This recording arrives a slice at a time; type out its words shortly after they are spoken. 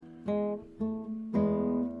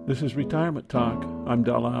This is Retirement Talk. I'm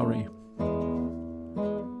Del Lowry.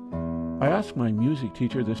 I asked my music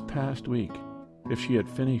teacher this past week if she had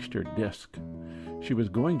finished her disc. She was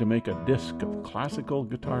going to make a disc of classical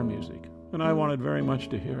guitar music, and I wanted very much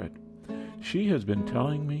to hear it. She has been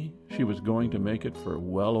telling me she was going to make it for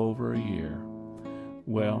well over a year.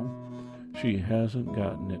 Well, she hasn't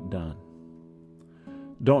gotten it done.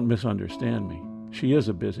 Don't misunderstand me. She is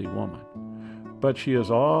a busy woman. But she has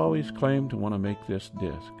always claimed to want to make this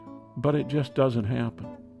disc. But it just doesn't happen.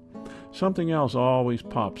 Something else always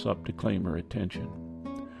pops up to claim her attention.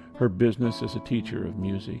 Her business as a teacher of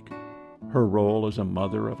music. Her role as a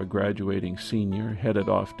mother of a graduating senior headed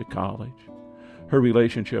off to college. Her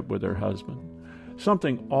relationship with her husband.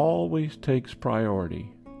 Something always takes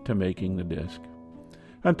priority to making the disc.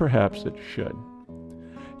 And perhaps it should.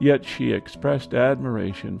 Yet she expressed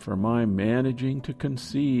admiration for my managing to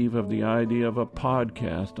conceive of the idea of a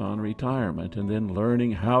podcast on retirement and then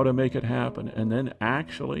learning how to make it happen and then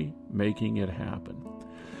actually making it happen.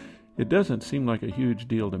 It doesn't seem like a huge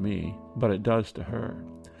deal to me, but it does to her.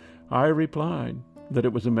 I replied that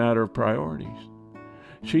it was a matter of priorities.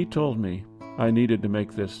 She told me I needed to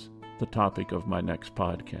make this the topic of my next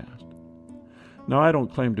podcast. Now, I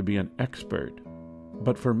don't claim to be an expert,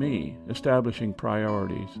 but for me, establishing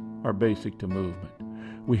priorities are basic to movement.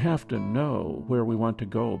 We have to know where we want to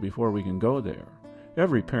go before we can go there.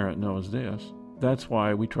 Every parent knows this. That's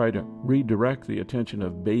why we try to redirect the attention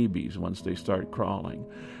of babies once they start crawling.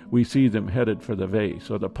 We see them headed for the vase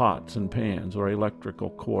or the pots and pans or electrical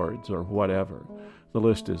cords or whatever. The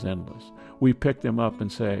list is endless. We pick them up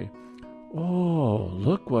and say, "Oh,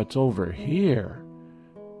 look what's over here."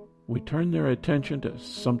 We turn their attention to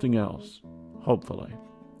something else. Hopefully.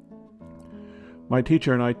 My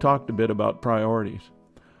teacher and I talked a bit about priorities.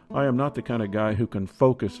 I am not the kind of guy who can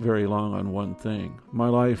focus very long on one thing. My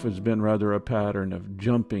life has been rather a pattern of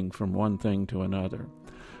jumping from one thing to another.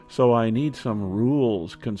 So I need some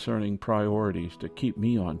rules concerning priorities to keep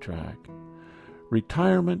me on track.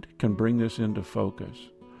 Retirement can bring this into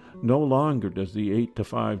focus. No longer does the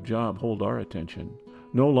 8-to-5 job hold our attention.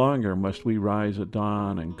 No longer must we rise at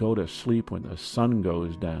dawn and go to sleep when the sun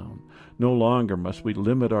goes down. No longer must we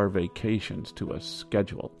limit our vacations to a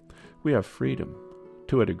schedule. We have freedom,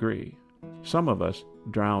 to a degree. Some of us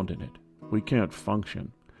drowned in it. We can't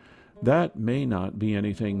function. That may not be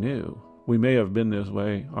anything new. We may have been this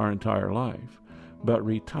way our entire life. But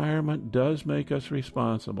retirement does make us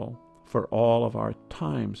responsible for all of our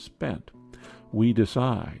time spent. We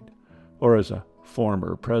decide, or as a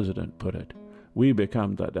former president put it, we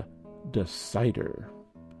become the decider.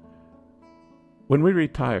 When we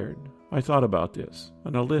retired, I thought about this,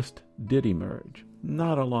 and a list did emerge.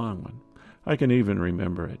 Not a long one. I can even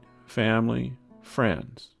remember it. Family,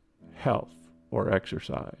 friends, health or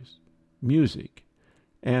exercise, music,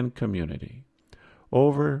 and community.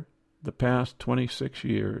 Over the past 26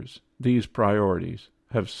 years, these priorities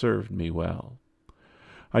have served me well.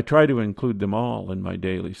 I try to include them all in my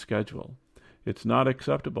daily schedule. It's not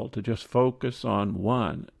acceptable to just focus on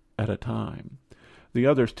one at a time. The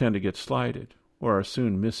others tend to get slighted or are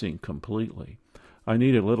soon missing completely. I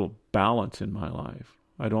need a little balance in my life.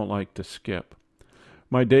 I don't like to skip.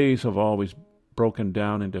 My days have always broken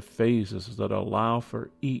down into phases that allow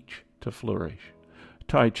for each to flourish.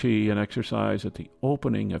 Tai Chi and exercise at the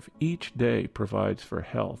opening of each day provides for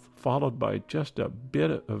health, followed by just a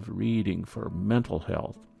bit of reading for mental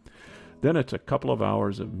health. Then it's a couple of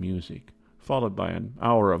hours of music, followed by an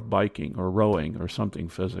hour of biking or rowing or something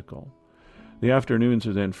physical. The afternoons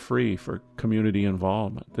are then free for community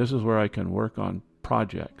involvement. This is where I can work on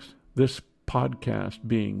projects, this podcast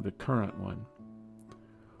being the current one.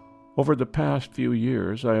 Over the past few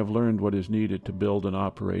years, I have learned what is needed to build and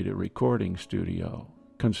operate a recording studio,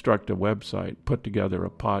 construct a website, put together a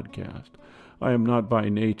podcast. I am not by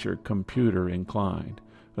nature computer inclined.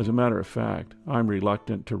 As a matter of fact, I'm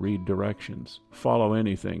reluctant to read directions, follow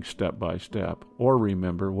anything step by step, or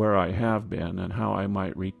remember where I have been and how I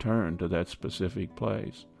might return to that specific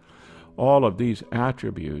place. All of these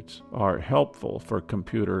attributes are helpful for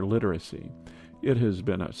computer literacy. It has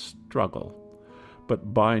been a struggle.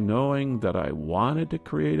 But by knowing that I wanted to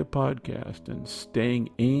create a podcast and staying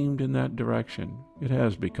aimed in that direction, it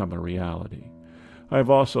has become a reality. I've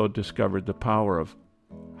also discovered the power of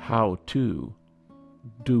how to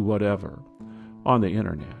do whatever on the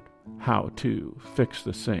internet. How to fix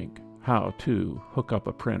the sink, how to hook up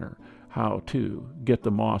a printer, how to get the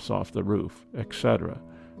moss off the roof, etc.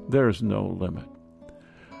 There's no limit.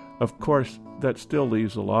 Of course, that still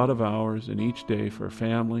leaves a lot of hours in each day for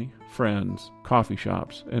family, friends, coffee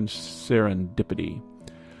shops, and serendipity.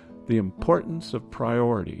 The importance of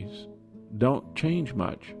priorities don't change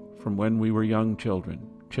much from when we were young children,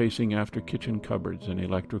 chasing after kitchen cupboards and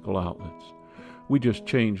electrical outlets. We just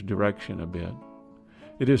change direction a bit.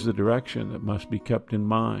 It is the direction that must be kept in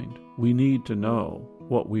mind. We need to know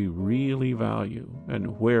what we really value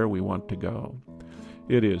and where we want to go.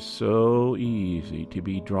 It is so easy to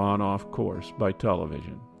be drawn off course by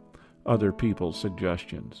television, other people's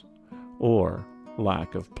suggestions, or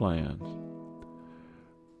lack of plans.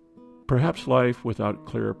 Perhaps life without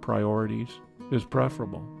clear priorities is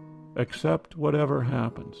preferable. Accept whatever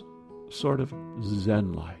happens, sort of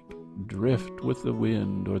Zen-like. Drift with the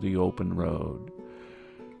wind or the open road.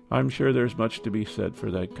 I'm sure there's much to be said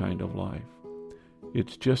for that kind of life.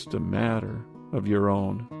 It's just a matter of your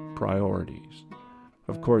own priorities.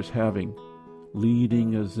 Of course,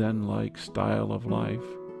 leading a Zen-like style of life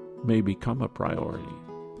may become a priority.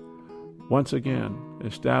 Once again,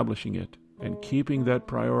 establishing it and keeping that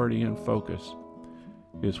priority in focus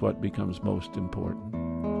is what becomes most important.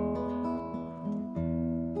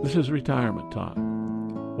 This is Retirement Talk.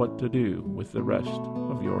 What to do with the rest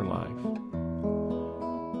of your life.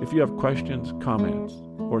 If you have questions, comments,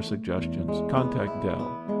 or suggestions, contact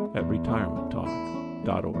Del at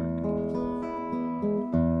retirementtalk.org.